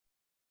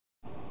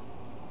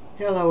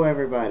Hello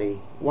everybody,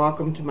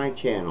 welcome to my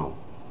channel.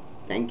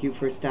 Thank you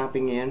for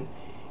stopping in.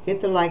 Hit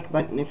the like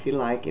button if you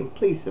like, and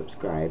please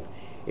subscribe.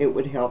 It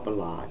would help a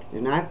lot,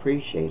 and I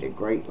appreciate it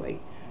greatly,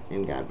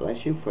 and God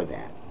bless you for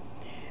that.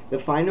 The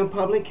final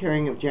public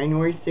hearing of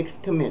January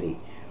 6th committee,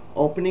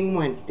 opening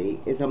Wednesday,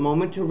 is a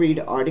moment to read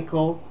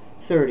Article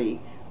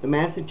 30, the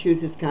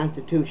Massachusetts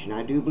Constitution.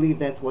 I do believe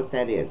that's what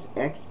that is,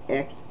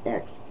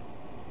 XXX.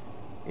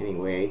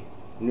 Anyway,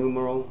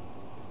 numeral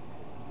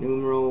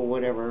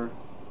whatever.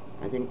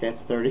 I think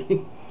that's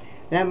 30.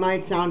 That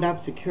might sound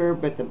obscure,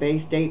 but the Bay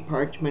State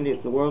Parchment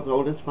is the world's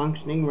oldest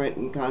functioning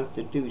written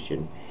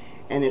constitution,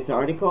 and its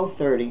Article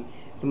 30 is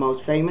the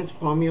most famous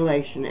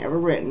formulation ever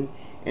written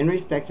in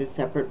respect to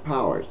separate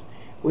powers,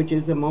 which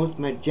is the most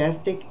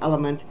majestic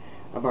element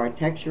of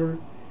architecture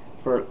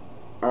for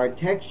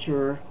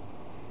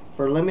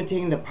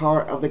limiting the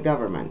power of the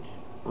government.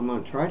 I'm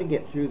going to try to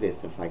get through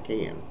this if I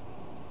can.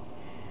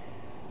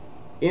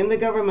 In the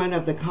government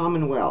of the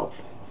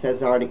Commonwealth,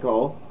 says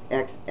Article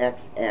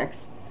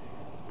XXX,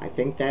 I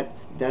think that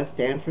does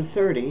stand for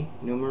 30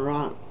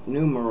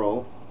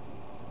 numeral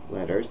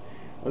letters,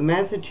 of the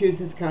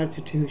Massachusetts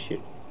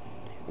Constitution.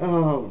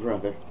 Oh,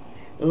 brother.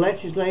 The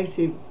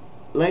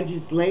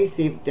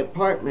legislative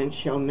department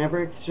shall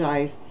never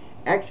exercise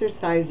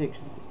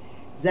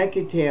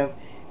executive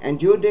and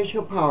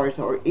judicial powers,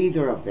 or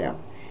either of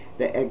them.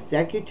 The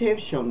executive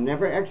shall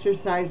never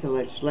exercise the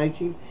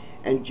legislative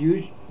and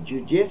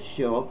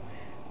judicial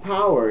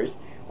powers,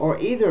 or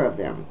either of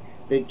them.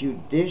 The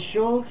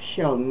judicial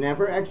shall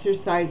never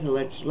exercise the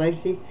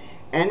legislative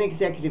and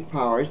executive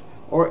powers,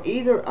 or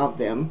either of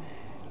them,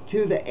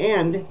 to the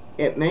end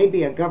it may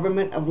be a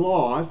government of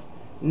laws,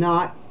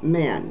 not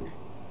men.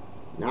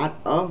 Not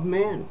of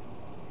men.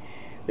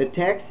 The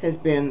text has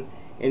been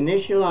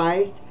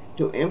initialized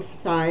to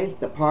emphasize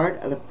the part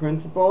of the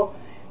principle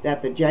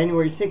that the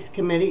January 6th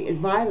committee is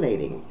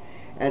violating.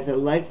 As a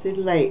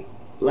legislative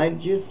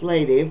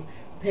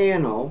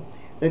panel,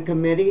 the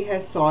committee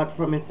has sought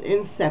from its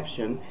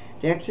inception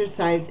to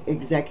exercise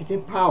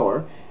executive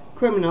power,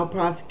 criminal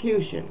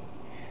prosecution.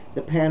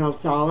 The panel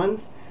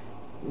solons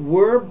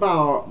were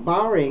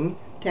borrowing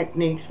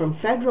techniques from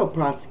federal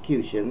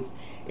prosecutions,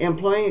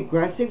 employing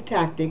aggressive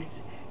tactics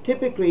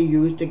typically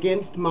used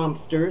against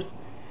mobsters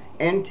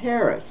and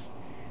terrorists.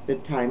 The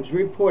Times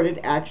reported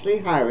actually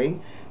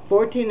hiring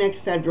 14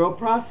 ex-federal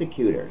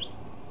prosecutors.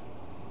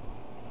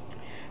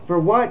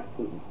 For what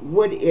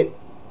would it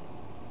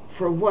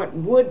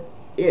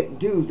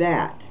do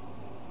that?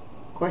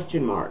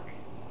 Question mark.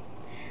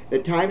 The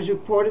Times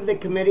reported the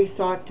committee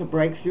sought to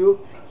break through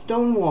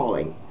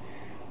stonewalling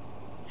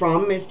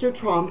from Mr.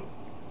 Trump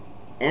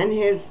and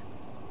his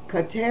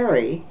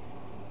coterie,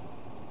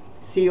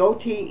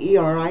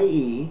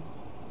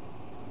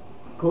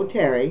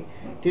 coterie,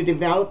 to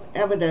develop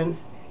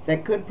evidence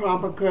that could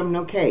prompt a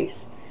criminal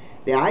case.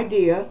 The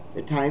idea,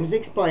 the Times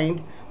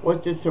explained,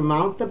 was to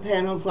surmount the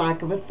panel's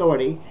lack of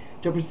authority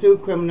to pursue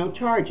criminal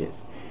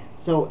charges.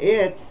 So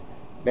its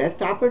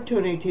best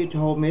opportunity to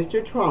hold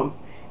Mr. Trump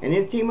and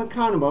his team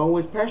accountable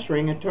was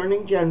pressuring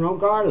Attorney General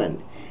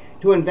Garland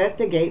to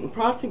investigate and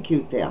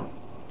prosecute them.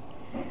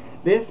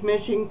 This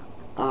mission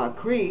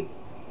creep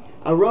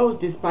arose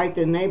despite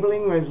the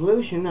enabling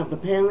resolution of the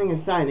panel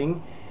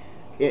assigning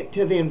it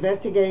to the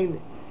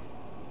investigate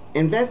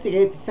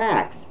the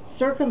facts,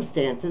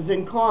 circumstances,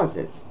 and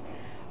causes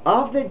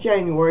of the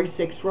January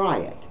 6th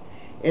riot.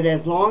 It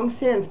has long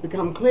since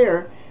become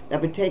clear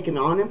that by taking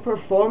on and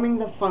performing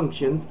the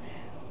functions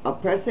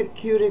of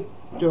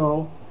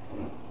prosecutorial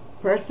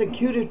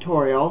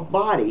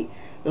body,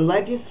 the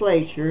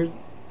legislatures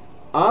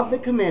of the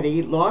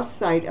committee lost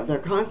sight of their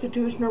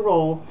constitutional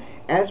role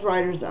as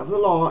writers of the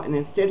law and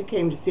instead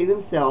came to see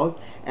themselves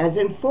as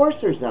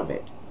enforcers of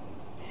it.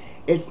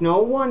 It's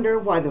no wonder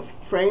why the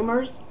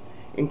framers,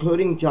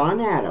 including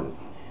John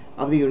Adams,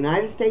 of the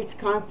United States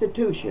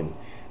Constitution,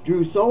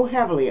 drew so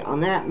heavily on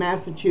that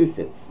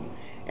Massachusetts,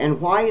 and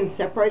why in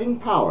separating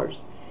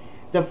powers,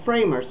 the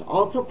framers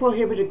also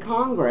prohibited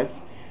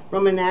Congress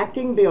from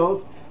enacting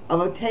bills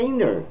of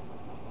attainder,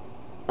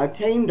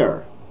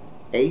 attainder,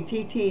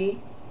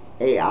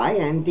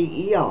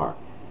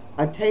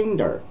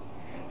 attainder,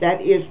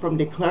 that is, from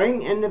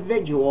declaring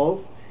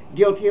individuals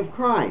guilty of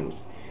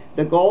crimes.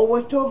 The goal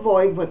was to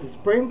avoid what the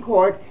Supreme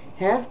Court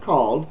has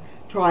called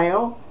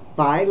trial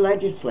by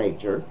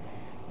legislature,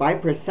 by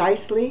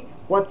precisely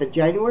what the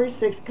January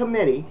 6th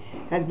committee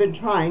has been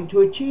trying to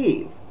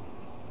achieve.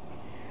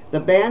 The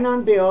ban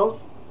on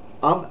bills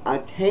of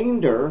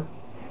attainder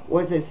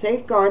was a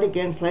safeguard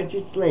against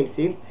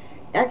legislative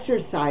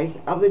exercise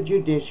of the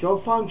judicial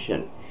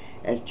function,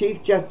 as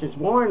Chief Justice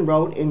Warren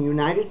wrote in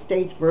United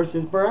States v.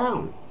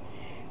 Brown.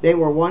 They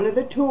were one of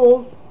the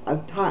tools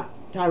of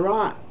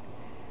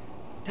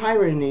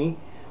tyranny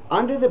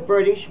under the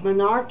British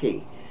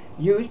monarchy,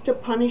 used to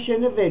punish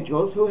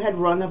individuals who had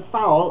run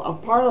afoul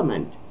of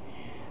Parliament.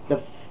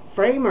 The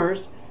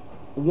framers,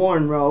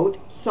 Warren wrote,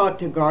 sought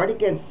to guard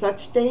against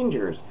such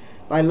dangers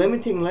by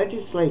limiting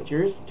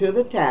legislatures to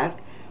the task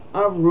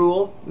of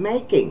rule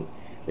making,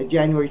 The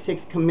January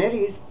 6th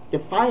committee's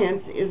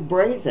defiance is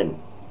brazen.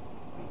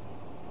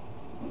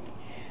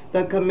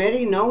 The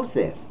committee knows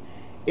this.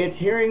 Its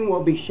hearing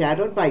will be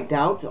shadowed by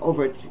doubts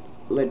over its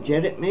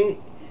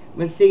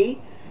legitimacy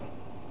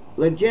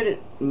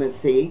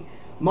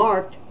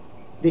marked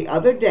the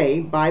other day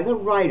by the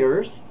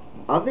writers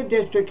of the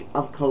District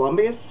of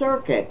Columbia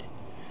Circuit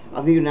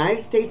of the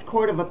United States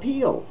Court of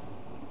Appeals.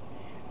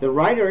 The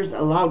writers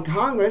allowed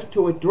Congress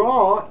to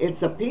withdraw its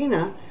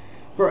subpoena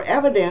for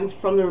evidence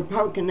from the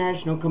Republican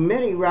National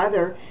Committee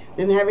rather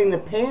than having the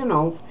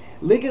panel's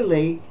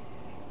legality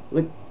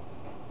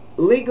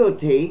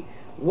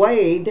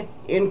weighed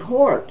in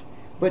court,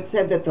 but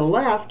said that the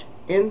left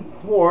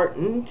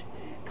important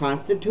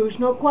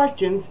constitutional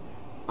questions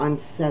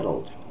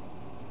unsettled.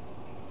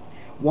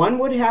 One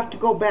would have to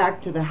go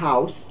back to the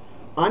House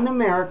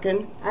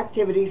Un-American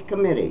Activities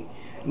Committee,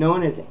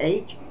 known as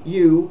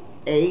HUAC,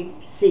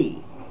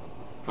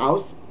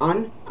 House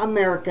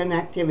Un-American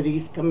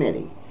Activities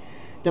Committee,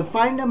 to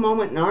find a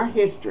moment in our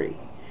history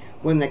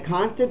when the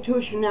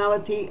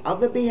constitutionality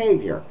of the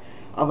behavior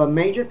of a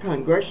major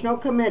congressional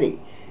committee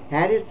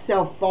had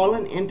itself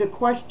fallen into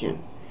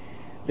question.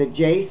 The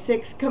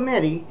J6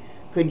 committee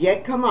could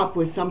yet come up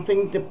with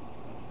something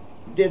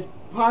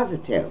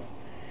dispositive.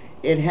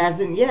 It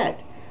hasn't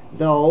yet,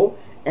 though,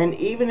 and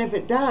even if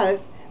it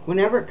does,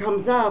 whenever it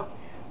comes up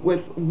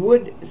with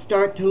would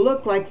start to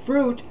look like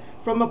fruit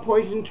from a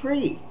poison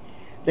tree.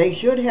 They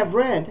should have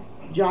read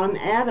John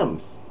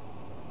Adams.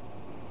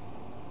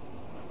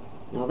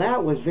 Now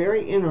that was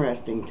very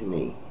interesting to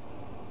me.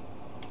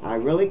 I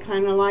really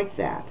kind of like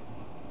that.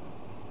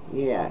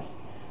 Yes.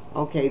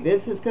 Okay,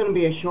 this is going to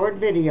be a short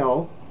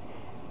video,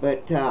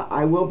 but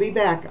I will be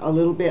back a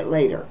little bit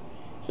later.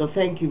 So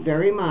thank you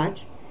very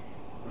much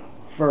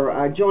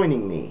for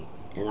joining me,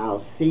 and I'll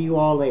see you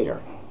all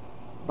later.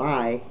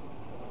 Bye.